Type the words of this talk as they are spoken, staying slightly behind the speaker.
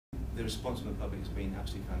the response from the public has been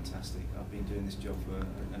absolutely fantastic. I've been doing this job for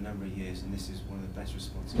a number of years, and this is one of the best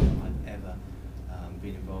responses I've ever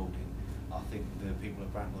been involved in. I think the people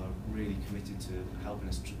at Bracknell are really committed to helping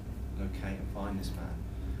us locate and find this man.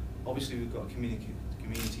 Obviously, we've got a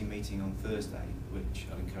community meeting on Thursday, which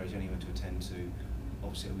I'd encourage anyone to attend to.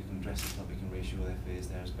 Obviously, we can address the public and reassure their fears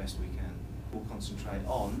there as best we can. We'll concentrate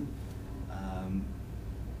on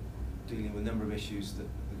dealing with a number of issues that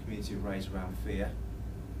the community have raised around fear,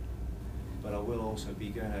 but I will also be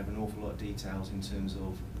going over an awful lot of details in terms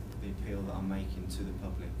of the appeal that I'm making to the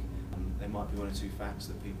public. There might be one or two facts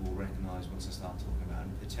that people will recognise once I start talking about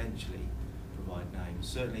and potentially provide names.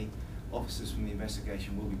 Certainly, officers from the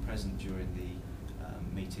investigation will be present during the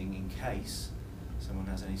meeting in case someone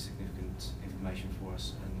has any significant information for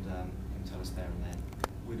us and can tell us there and then.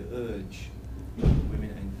 We'd urge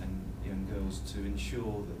women and young girls to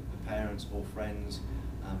ensure that the parents or friends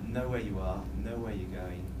know where you are, know where you're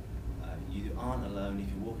going. You aren't alone. If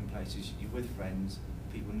you're walking places, you're with friends,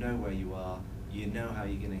 people know where you are, you know how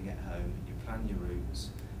you're going to get home, you plan your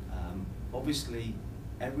routes. Obviously,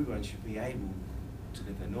 everyone should be able to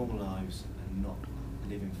live their normal lives and not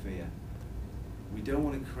live in fear. We don't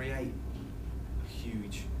want to create a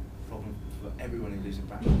huge problem for everyone who lives in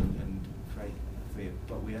Bracknell and create fear,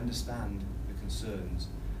 but we understand the concerns,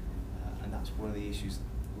 and that's one of the issues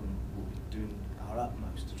we'll be doing our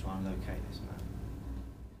utmost to try and locate this man.